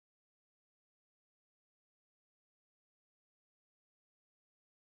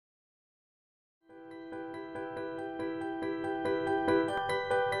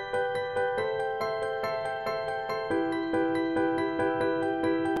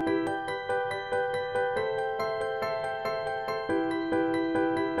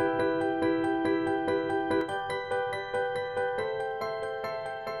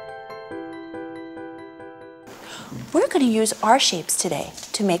we're going to use our shapes today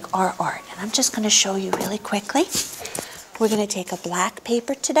to make our art. And I'm just going to show you really quickly. We're going to take a black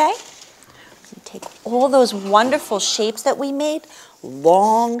paper today. Take all those wonderful shapes that we made,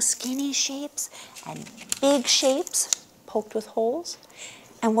 long, skinny shapes and big shapes poked with holes.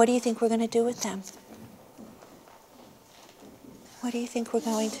 And what do you think we're going to do with them? What do you think we're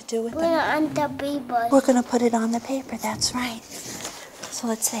going to do with them? Put it on the paper. We're going to put it on the paper, that's right. So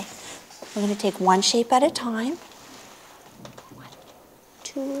let's see. We're going to take one shape at a time.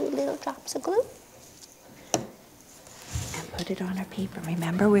 2 little drops of glue. And put it on our paper.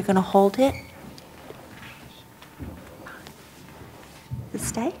 Remember, we're going to hold it.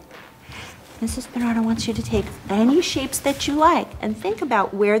 Stay. Mrs. Bernardo wants you to take any shapes that you like and think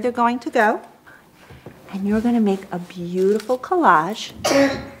about where they're going to go. And you're going to make a beautiful collage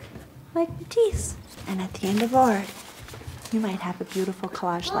like Matisse. And at the end of art, you might have a beautiful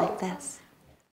collage like this.